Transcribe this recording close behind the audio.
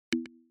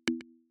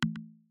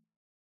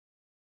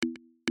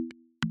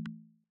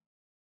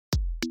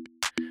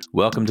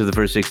Welcome to the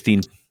First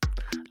 16.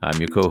 I'm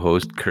your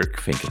co-host, Kirk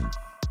Finken.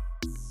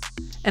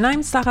 And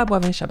I'm Sarah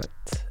Boivin-Chabot.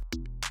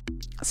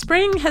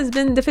 Spraying has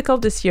been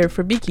difficult this year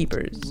for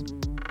beekeepers,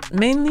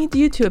 mainly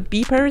due to a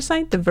bee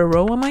parasite, the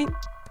varroa mite.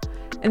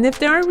 And if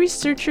there are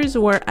researchers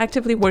who are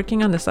actively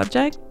working on the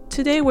subject,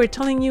 today we're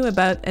telling you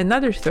about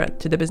another threat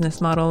to the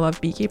business model of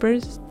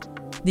beekeepers,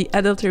 the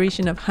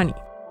adulteration of honey.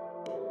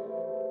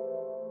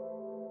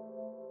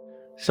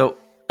 So,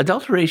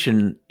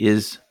 adulteration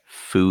is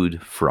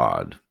food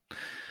fraud.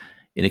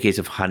 In the case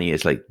of honey,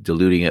 it's like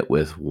diluting it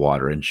with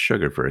water and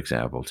sugar, for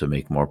example, to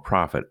make more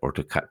profit or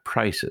to cut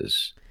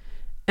prices.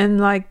 And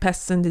like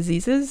pests and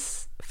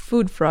diseases,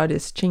 food fraud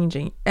is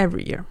changing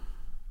every year.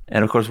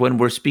 And of course, when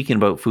we're speaking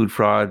about food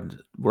fraud,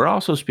 we're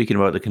also speaking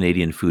about the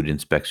Canadian Food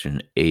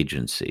Inspection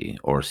Agency,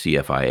 or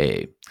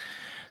CFIA.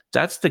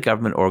 That's the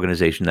government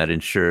organization that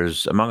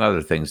ensures, among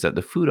other things, that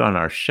the food on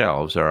our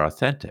shelves are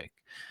authentic.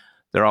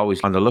 They're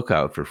always on the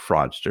lookout for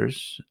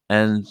fraudsters,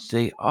 and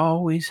they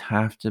always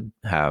have to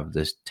have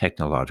this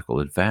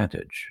technological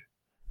advantage.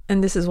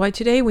 And this is why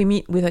today we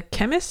meet with a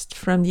chemist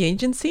from the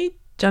agency,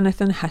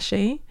 Jonathan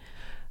Haché,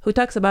 who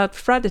talks about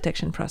fraud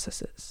detection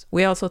processes.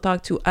 We also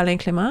talk to Alain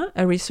Clément,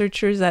 a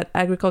researcher at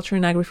Agriculture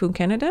and Agri-Food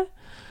Canada,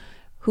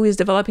 who is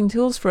developing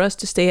tools for us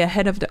to stay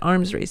ahead of the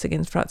arms race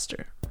against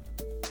fraudster.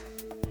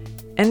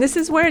 And this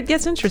is where it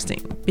gets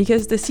interesting,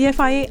 because the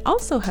CFIA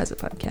also has a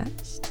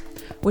podcast,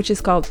 which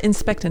is called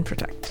Inspect and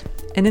Protect.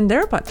 And in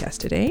their podcast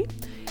today,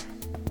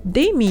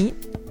 they meet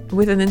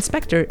with an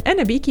inspector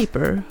and a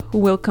beekeeper who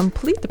will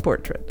complete the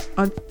portrait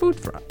on food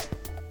fraud.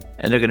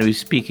 And they're going to be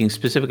speaking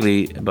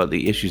specifically about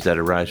the issues that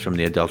arise from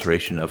the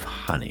adulteration of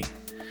honey.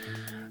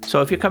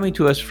 So if you're coming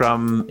to us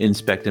from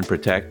Inspect and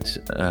Protect,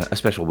 a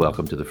special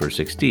welcome to the First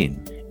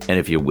 16. And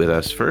if you're with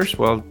us first,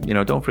 well,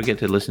 don't forget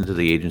to listen to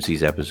the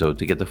agency's episode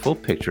to get the full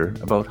picture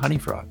about honey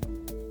fraud.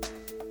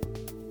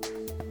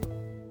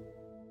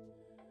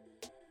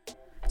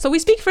 So we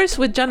speak first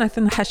with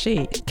Jonathan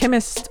Haché,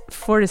 chemist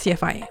for the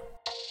CFIA.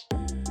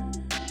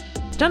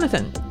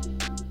 Jonathan,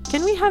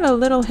 can we have a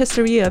little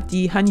history of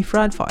the honey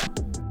fraud file?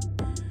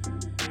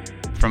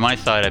 From my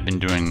side, I've been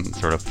doing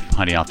sort of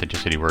honey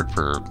authenticity work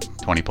for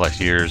 20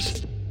 plus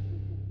years.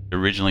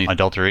 Originally,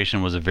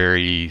 adulteration was a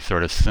very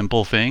sort of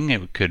simple thing.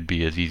 It could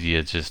be as easy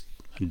as just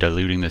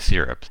diluting the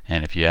syrup.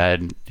 And if you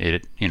add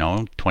it,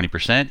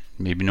 20%,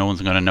 maybe no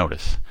one's going to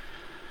notice.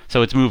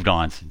 So it's moved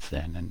on since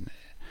then. And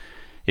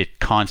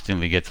it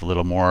constantly gets a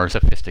little more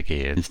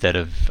sophisticated. Instead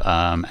of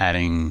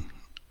adding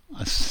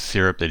a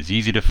syrup that is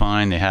easy to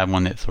find, they have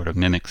one that sort of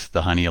mimics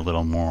the honey a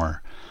little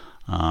more.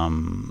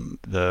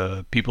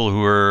 The people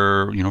who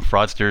are,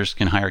 fraudsters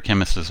can hire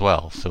chemists as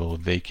well, so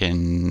they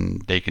can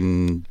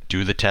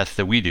do the tests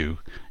that we do,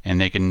 and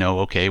they can know,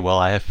 okay, well,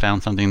 I have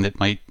found something that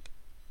might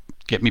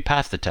get me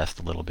past the test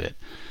a little bit.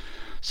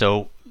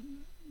 So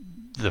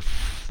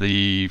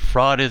the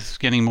fraud is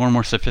getting more and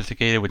more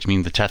sophisticated, which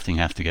means the testing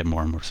has to get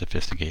more and more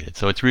sophisticated.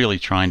 So it's really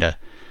trying to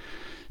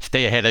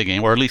stay ahead of the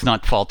game, or at least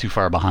not fall too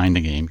far behind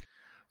the game.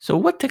 So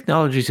what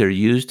technologies are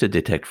used to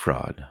detect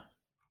fraud?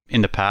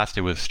 In the past,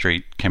 it was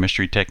straight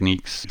chemistry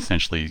techniques,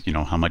 essentially,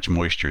 how much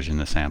moisture is in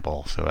the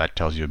sample. So that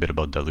tells you a bit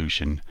about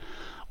dilution,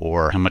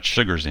 or how much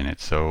sugar's in it.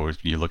 So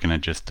you're looking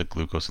at just the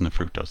glucose and the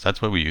fructose. That's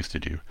what we used to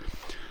do.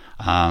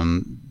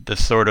 The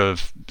sort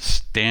of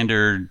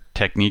standard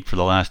technique for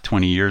the last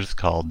 20 years is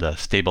called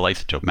stable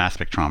isotope mass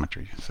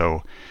spectrometry.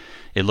 So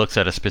it looks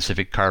at a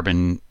specific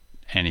carbon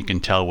and you can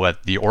tell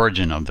what the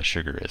origin of the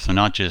sugar is. So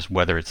not just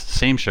whether it's the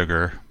same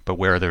sugar, but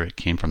whether it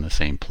came from the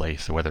same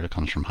place. So whether it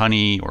comes from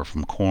honey or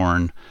from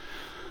corn.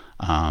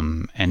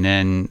 And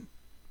then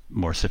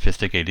more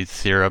sophisticated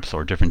syrups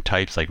or different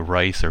types like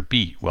rice or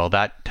beet. Well,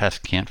 that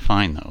test can't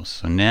find those.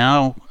 So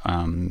now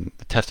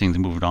the testing's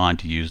moved on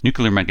to use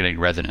nuclear magnetic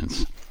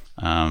resonance,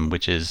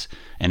 which is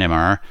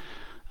NMR,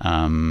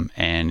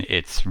 and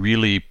it's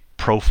really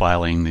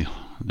profiling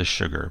the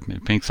sugar.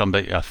 It makes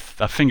somebody a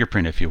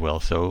fingerprint, if you will.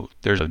 So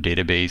there's a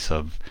database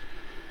of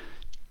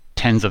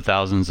tens of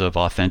thousands of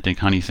authentic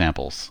honey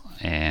samples,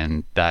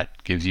 and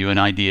that gives you an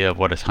idea of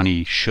what a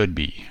honey should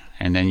be.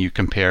 And then you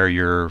compare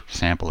your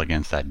sample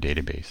against that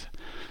database.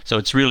 So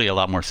it's really a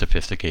lot more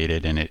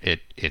sophisticated, and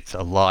it's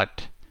a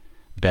lot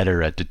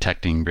better at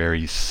detecting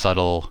very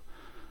subtle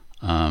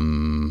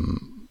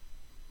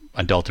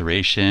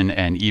adulteration,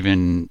 and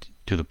even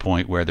to the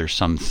point where there's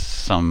some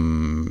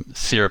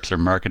syrups are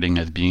marketing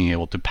as being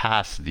able to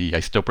pass the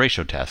isotope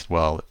ratio test.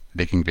 Well,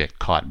 they can get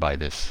caught by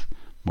this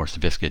more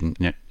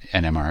sophisticated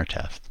NMR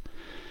test.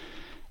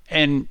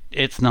 And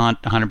it's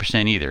not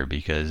 100% either,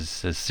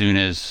 because as soon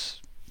as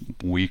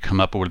we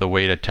come up with a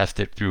way to test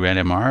it through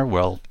NMR,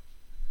 well,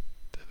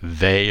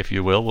 they, if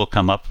you will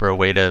come up for a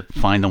way to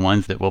find the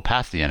ones that will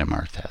pass the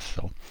NMR test.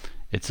 So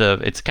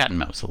it's cat and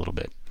mouse a little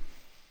bit.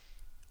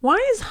 Why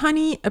is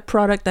honey a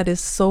product that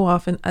is so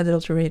often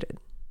adulterated?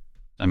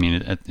 I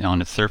mean,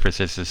 on its surface,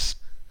 it's just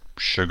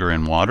sugar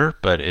and water,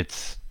 but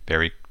it's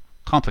very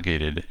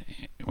complicated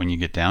when you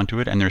get down to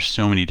it. And there's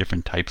so many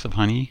different types of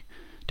honey,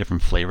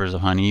 different flavors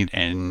of honey,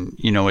 and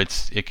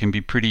it can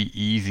be pretty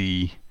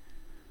easy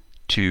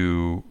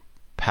to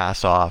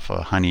pass off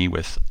a honey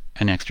with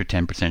an extra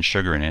 10%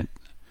 sugar in it,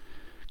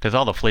 because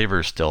all the flavor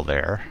is still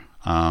there.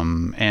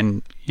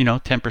 And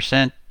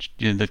 10%,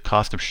 the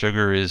cost of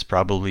sugar is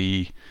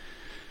probably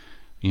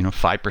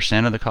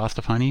 5% of the cost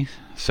of honey,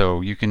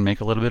 so you can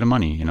make a little bit of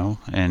money,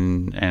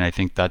 and I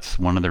think that's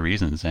one of the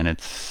reasons. And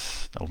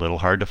it's a little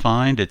hard to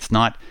find. It's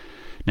not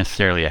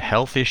necessarily a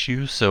health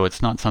issue, so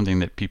it's not something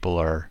that people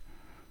are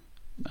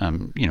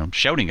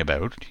shouting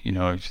about.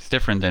 It's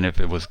different than if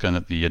it was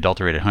the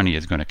adulterated honey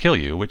is going to kill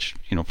you, which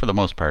for the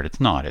most part it's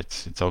not.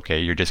 It's okay,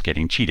 you're just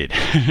getting cheated.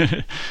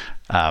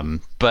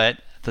 But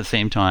at the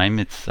same time,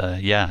 it's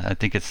I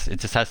think it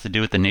just has to do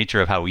with the nature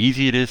of how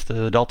easy it is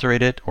to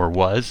adulterate it, or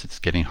was. It's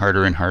getting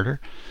harder and harder,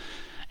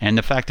 and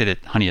the fact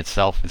that honey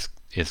itself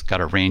is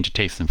got a range of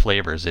tastes and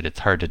flavors that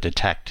it's hard to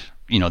detect.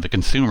 The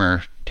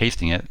consumer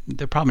tasting it,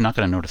 they're probably not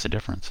going to notice a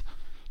difference.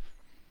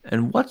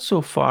 And what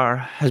so far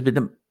has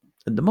been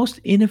the most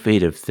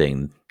innovative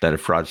thing that a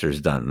fraudster has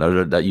done,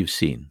 or that you've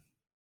seen?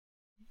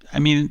 I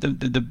mean,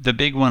 the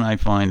big one I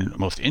find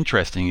most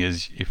interesting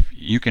is if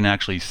you can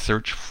actually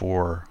search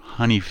for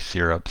honey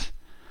syrups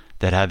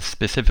that have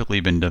specifically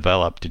been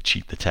developed to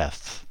cheat the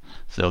tests.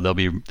 So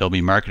they'll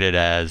be marketed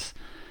as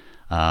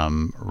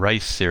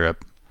rice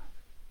syrup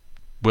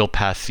will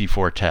pass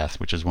C4 test,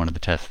 which is one of the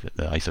tests,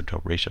 the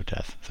isotope ratio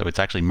test. So it's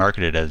actually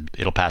marketed as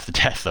it'll pass the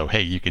test. So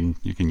hey, you can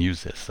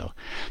use this.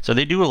 So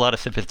they do a lot of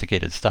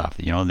sophisticated stuff.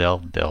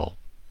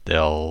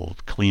 They'll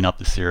clean up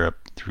the syrup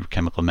through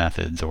chemical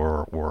methods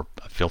or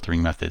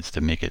filtering methods to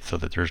make it so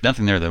that there's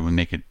nothing there that would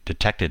make it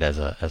detected as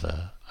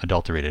a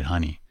adulterated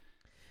honey.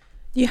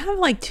 You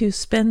have to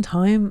spend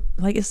time,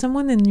 is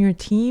someone in your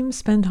team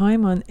spend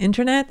time on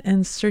internet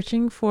and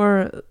searching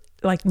for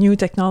new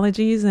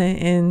technologies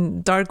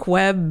and dark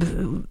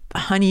web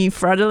honey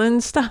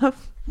fraudulent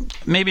stuff?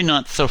 Maybe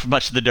not so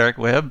much the dark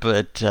web,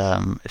 but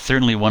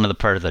certainly one of the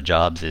part of the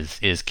jobs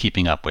is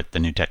keeping up with the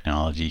new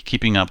technology,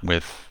 keeping up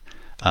with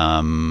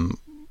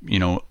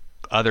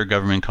other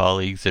government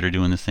colleagues that are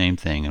doing the same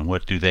thing, and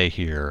what do they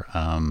hear.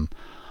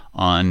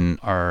 On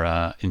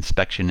our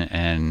inspection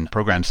and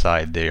program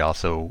side, they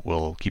also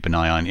will keep an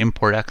eye on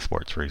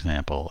import-exports, for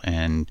example,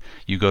 and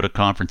you go to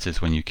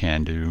conferences when you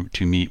can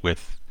to meet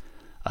with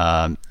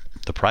the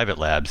private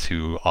labs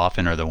who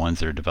often are the ones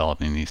that are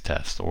developing these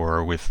tests,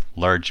 or with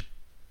large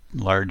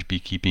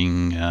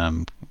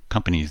beekeeping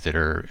companies that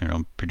are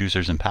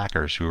producers and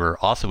packers who are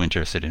also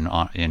interested in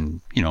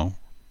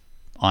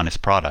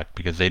honest product,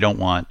 because they don't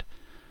want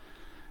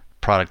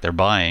product they're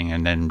buying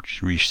and then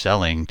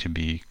reselling to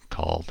be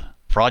called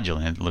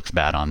fraudulent. It looks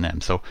bad on them.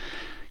 So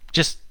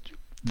just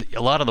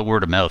a lot of the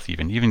word of mouth,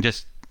 even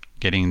just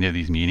getting into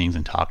these meetings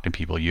and talk to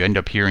people, you end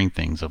up hearing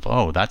things of,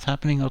 oh, that's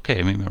happening?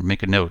 Okay, maybe I'll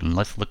make a note and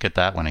let's look at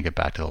that when I get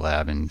back to the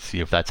lab and see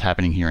if that's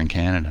happening here in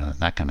Canada,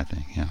 that kind of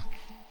thing. Yeah.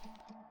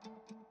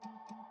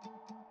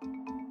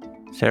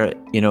 Sarah,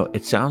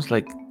 it sounds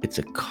like it's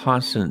a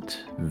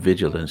constant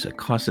vigilance, a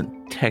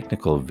constant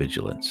technical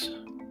vigilance.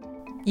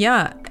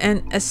 Yeah,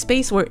 and a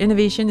space where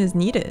innovation is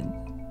needed.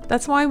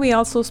 That's why we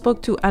also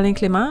spoke to Alain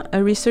Clément,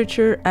 a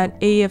researcher at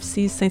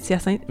AEFC's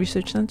Saint-Hyacinthe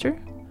Research Center.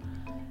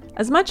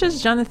 As much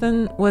as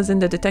Jonathan was in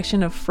the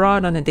detection of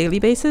fraud on a daily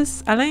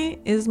basis, Alain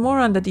is more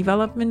on the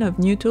development of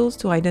new tools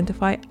to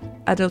identify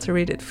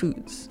adulterated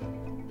foods.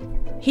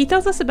 He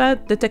tells us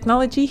about the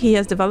technology he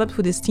has developed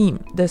with his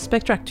team, the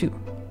Spectrac 2,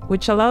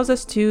 which allows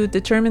us to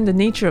determine the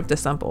nature of the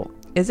sample.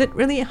 Is it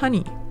really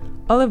honey,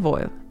 olive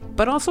oil,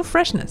 but also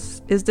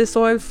freshness? Is this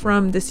oil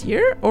from this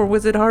year, or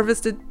was it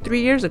harvested 3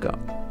 years ago?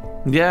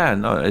 Yeah,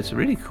 no, it's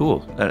really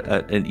cool.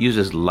 It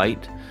uses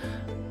light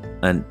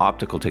and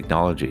optical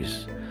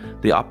technologies.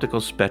 The optical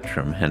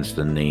spectrum, hence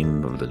the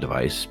name of the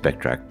device,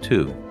 Spectrac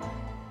 2.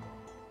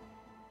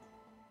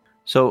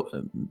 So,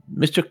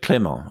 Mr.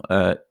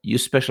 Clément, you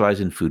specialize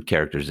in food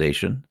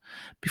characterization.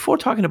 Before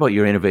talking about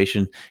your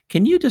innovation,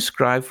 can you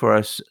describe for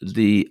us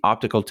the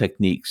optical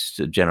techniques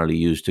generally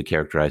used to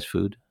characterize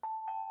food?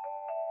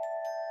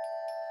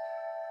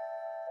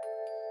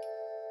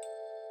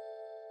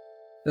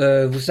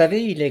 Vous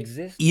savez, il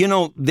existe.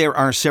 There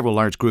are several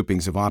large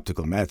groupings of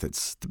optical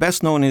methods. The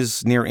best known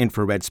is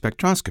near-infrared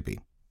spectroscopy.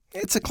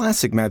 It's a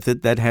classic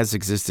method that has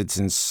existed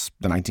since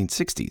the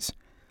 1960s.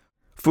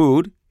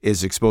 Food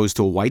is exposed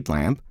to a white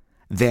lamp.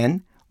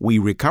 Then, we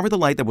recover the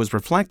light that was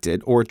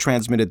reflected or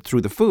transmitted through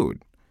the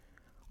food.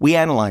 We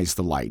analyze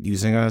the light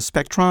using a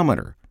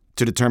spectrometer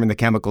to determine the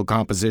chemical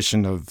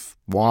composition of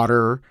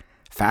water,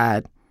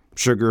 fat,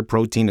 sugar,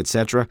 protein,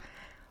 etc.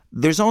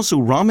 There's also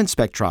Raman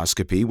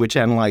spectroscopy, which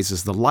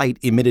analyzes the light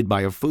emitted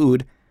by a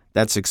food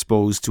that's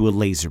exposed to a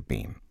laser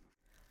beam.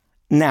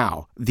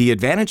 Now, the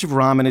advantage of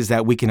Raman is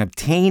that we can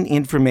obtain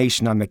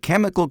information on the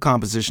chemical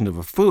composition of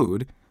a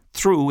food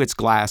through its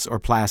glass or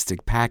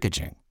plastic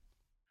packaging.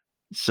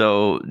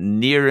 So,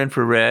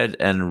 near-infrared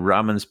and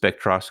Raman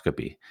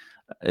spectroscopy.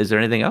 Is there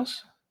anything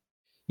else?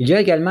 Il y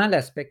a également la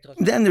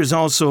spectroscopie. Then there's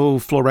also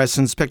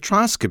fluorescence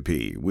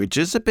spectroscopy, which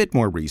is a bit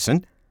more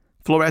recent.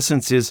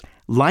 Fluorescence is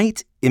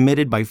light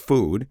emitted by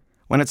food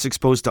when it's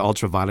exposed to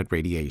ultraviolet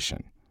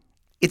radiation.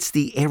 It's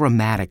the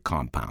aromatic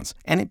compounds,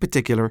 and in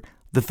particular,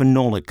 the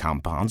phenolic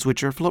compounds,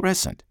 which are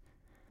fluorescent.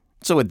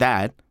 So with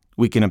that,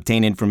 we can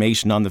obtain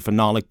information on the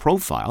phenolic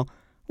profile,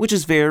 which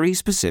is very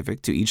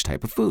specific to each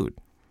type of food.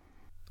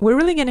 We're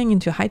really getting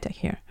into high-tech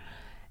here.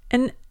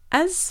 And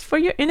as for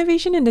your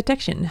innovation and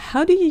detection,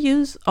 how do you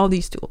use all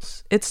these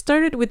tools? It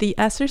started with the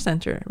Acer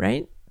Center,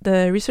 right?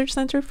 The research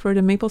center for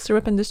the maple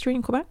syrup industry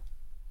in Quebec?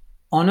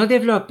 On a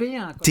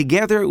développé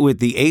Together with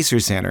the Acer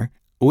Center,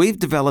 we've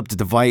developed a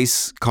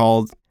device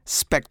called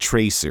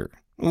SpecTracer,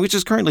 which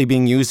is currently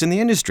being used in the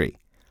industry.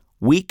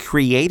 We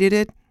created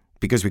it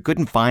because we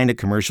couldn't find a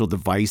commercial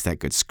device that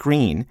could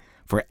screen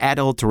for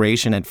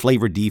adulteration and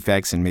flavor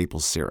defects in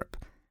maple syrup.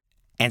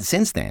 And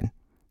since then,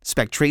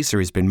 SpecTracer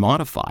has been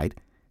modified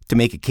to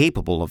make it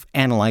capable of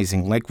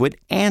analyzing liquid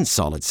and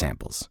solid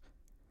samples.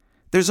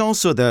 There's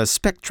also the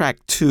SpecTrack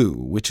 2,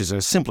 which is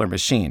a simpler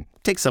machine.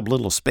 It takes up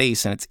little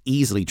space and it's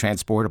easily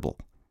transportable.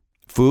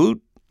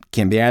 Food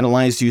can be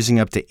analyzed using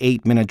up to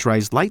 8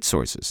 miniaturized light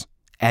sources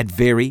at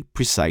very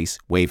precise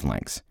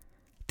wavelengths.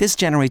 This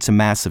generates a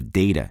mass of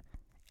data,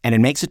 and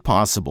it makes it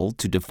possible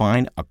to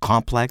define a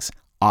complex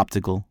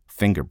optical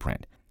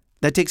fingerprint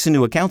that takes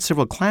into account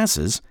several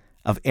classes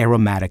of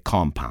aromatic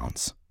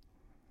compounds.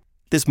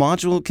 This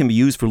module can be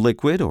used for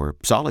liquid or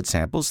solid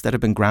samples that have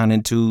been ground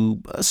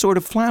into a sort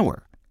of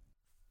flour.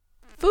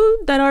 Food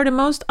that are the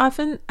most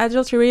often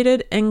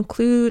adulterated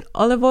include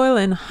olive oil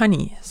and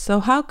honey. So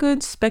how could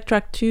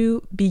SpecTrack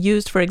 2 be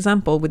used, for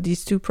example, with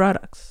these two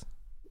products?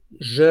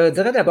 Je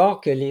dirais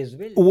d'abord que les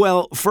huiles...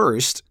 Well,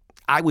 first,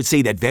 I would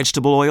say that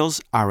vegetable oils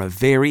are a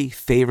very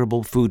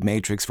favorable food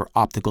matrix for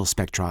optical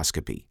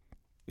spectroscopy.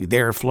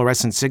 Their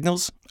fluorescent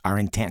signals are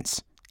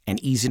intense and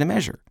easy to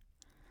measure.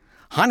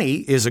 Honey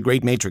is a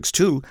great matrix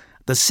too.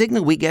 The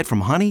signal we get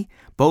from honey,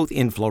 both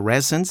in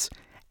fluorescence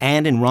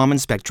and in Raman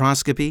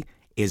spectroscopy,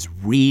 is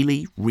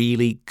really,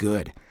 really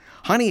good.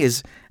 Honey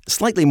is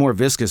slightly more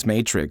viscous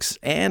matrix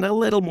and a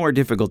little more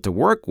difficult to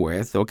work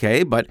with,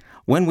 okay, but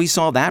when we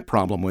saw that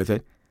problem with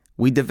it,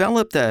 we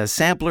developed a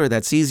sampler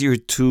that's easier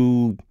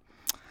to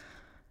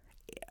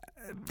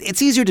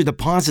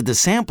deposit the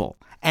sample.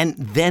 And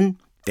then,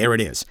 there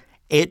it is.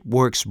 It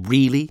works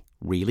really,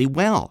 really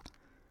well.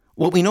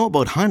 What we know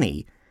about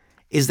honey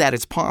is that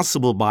it's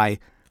possible by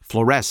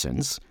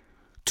fluorescence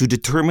to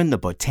determine the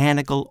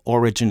botanical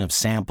origin of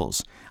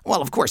samples.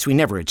 Well, of course, we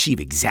never achieve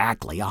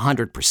exactly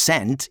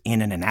 100%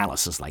 in an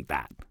analysis like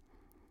that.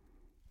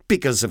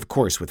 Because, of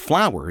course, with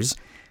flowers,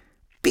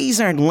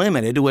 bees aren't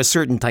limited to a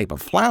certain type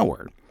of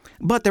flower,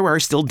 but there are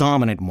still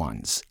dominant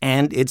ones,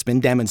 and it's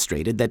been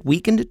demonstrated that we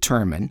can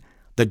determine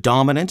the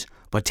dominant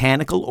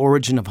botanical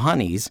origin of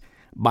honeys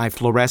by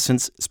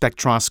fluorescence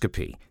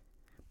spectroscopy.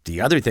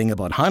 The other thing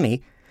about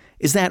honey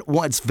is that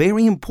what's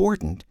very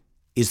important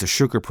is the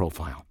sugar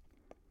profile.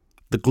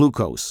 The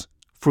glucose,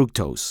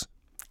 fructose,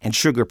 and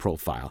sugar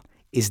profile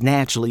is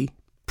naturally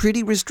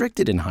pretty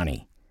restricted in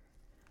honey.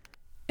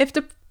 If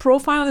the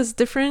profile is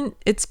different,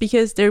 it's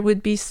because there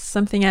would be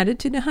something added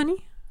to the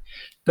honey?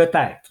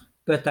 Peut-être.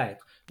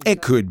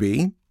 It could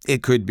be.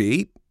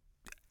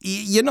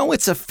 You know,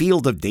 it's a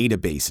field of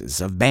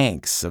databases, of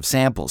banks, of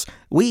samples.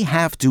 We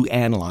have to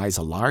analyze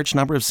a large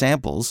number of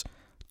samples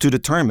to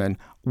determine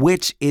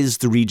which is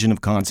the region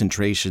of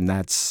concentration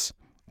that's,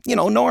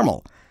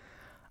 normal.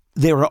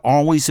 There are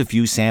always a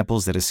few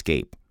samples that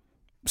escape.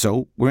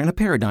 So we're in a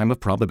paradigm of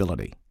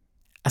probability.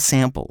 A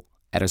sample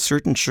at a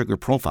certain sugar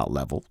profile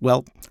level,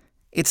 well,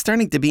 it's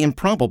starting to be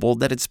improbable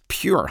that it's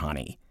pure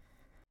honey.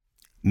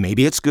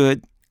 Maybe it's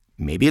good,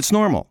 maybe it's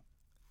normal.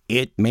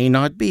 It may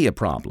not be a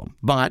problem,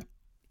 but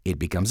it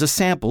becomes a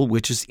sample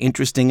which is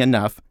interesting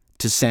enough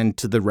to send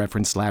to the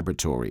reference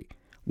laboratory,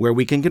 where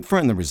we can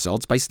confirm the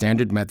results by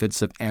standard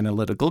methods of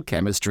analytical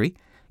chemistry,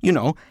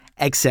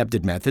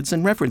 accepted methods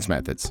and reference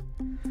methods.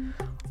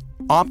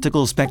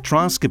 Optical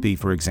spectroscopy,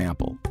 for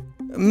example,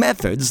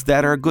 methods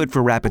that are good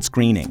for rapid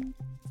screening.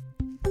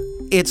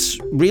 It's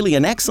really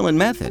an excellent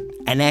method,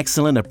 an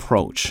excellent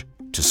approach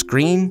to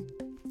screen,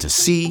 to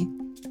see,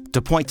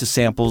 to point to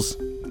samples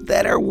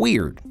that are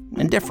weird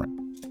and different.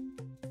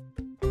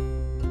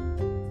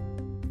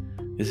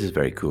 This is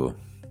very cool.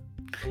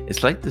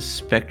 It's like the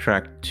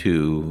SpecTrack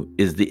 2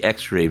 is the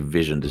X-ray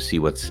vision to see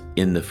what's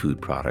in the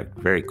food product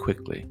very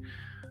quickly.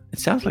 It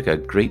sounds like a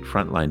great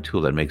frontline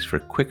tool that makes for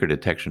quicker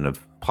detection of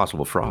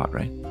possible fraud,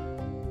 right?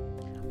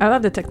 I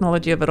love the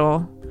technology of it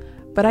all,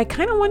 but I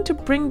kind of want to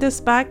bring this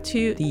back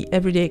to the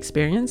everyday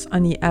experience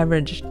on the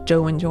average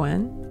Joe and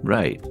Joanne.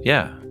 Right,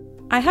 yeah.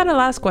 I had a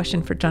last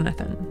question for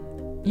Jonathan.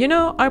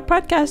 Our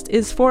podcast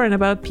is for and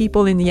about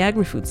people in the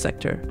agri-food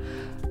sector,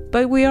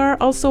 but we are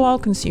also all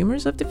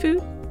consumers of the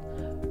food.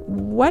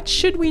 What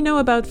should we know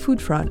about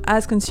food fraud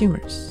as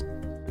consumers?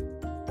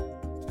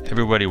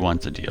 Everybody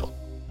wants a deal,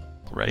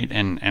 right?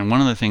 And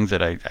one of the things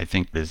that I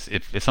think is,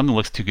 if something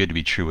looks too good to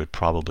be true, it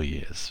probably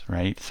is,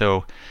 right?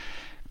 So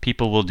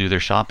people will do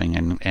their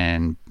shopping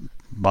and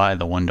buy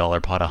the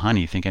 $1 pot of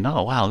honey thinking,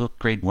 oh, wow, look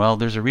great. Well,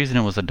 there's a reason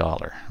it was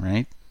 $1,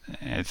 right?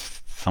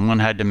 Someone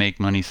had to make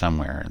money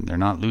somewhere, and they're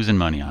not losing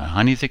money.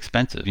 Honey's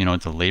expensive.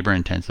 It's a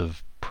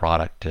labor-intensive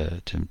product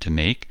to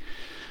make,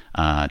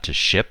 to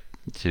ship.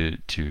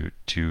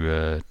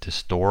 to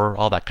store,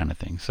 all that kind of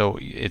thing. So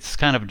it's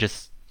kind of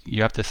just,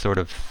 you have to sort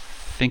of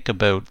think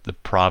about the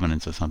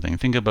provenance of something.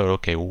 Think about,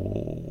 okay,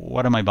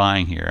 what am I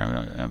buying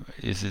here?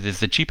 Is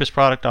the cheapest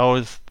product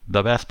always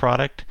the best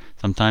product?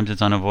 Sometimes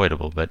it's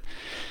unavoidable, but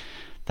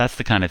that's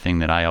the kind of thing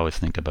that I always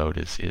think about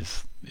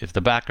is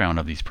the background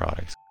of these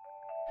products.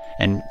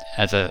 And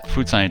as a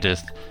food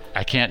scientist,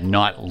 I can't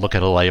not look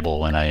at a label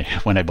when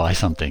I buy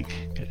something,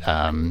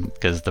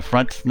 because the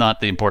front's not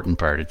the important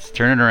part. It's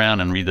turn it around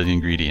and read the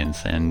ingredients.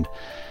 And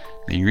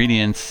the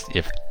ingredients,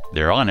 if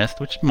they're honest,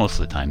 which most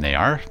of the time they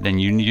are, then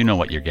you know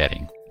what you're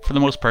getting. For the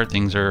most part,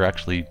 things are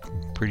actually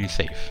pretty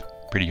safe,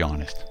 pretty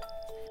honest.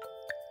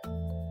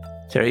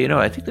 Terry,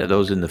 I think that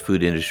those in the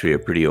food industry are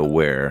pretty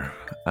aware,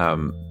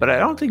 but I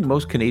don't think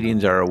most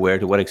Canadians are aware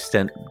to what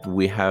extent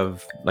we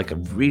have like a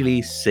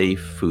really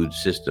safe food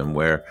system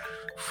where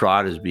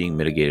fraud is being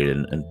mitigated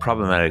and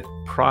problematic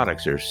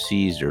products are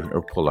seized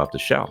or pulled off the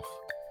shelf.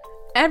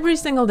 Every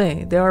single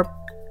day, there are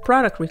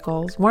product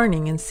recalls,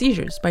 warning, and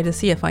seizures by the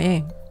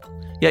CFIA.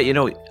 Yeah,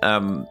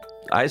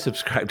 I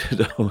subscribe to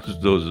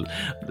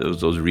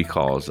those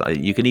recalls.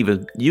 You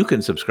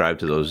can subscribe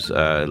to those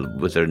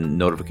with their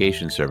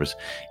notification service.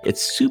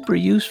 It's super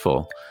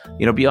useful.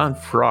 Beyond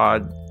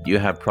fraud, you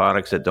have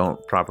products that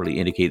don't properly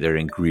indicate their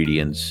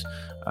ingredients,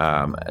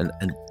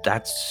 and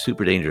that's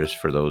super dangerous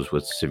for those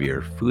with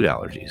severe food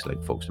allergies,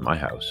 like folks in my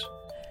house.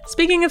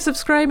 Speaking of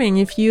subscribing,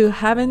 if you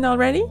haven't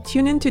already,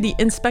 tune in to the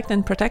Inspect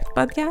and Protect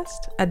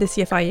podcast at the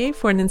CFIA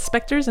for an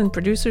inspector's and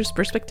producer's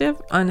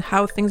perspective on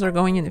how things are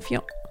going in the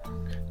field.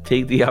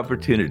 Take the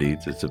opportunity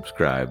to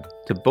subscribe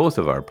to both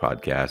of our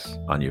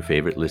podcasts on your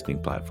favorite listening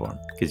platform,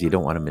 because you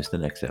don't want to miss the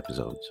next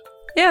episodes.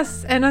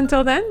 Yes, and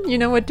until then, you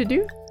know what to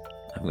do.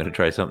 I'm going to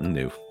try something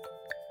new.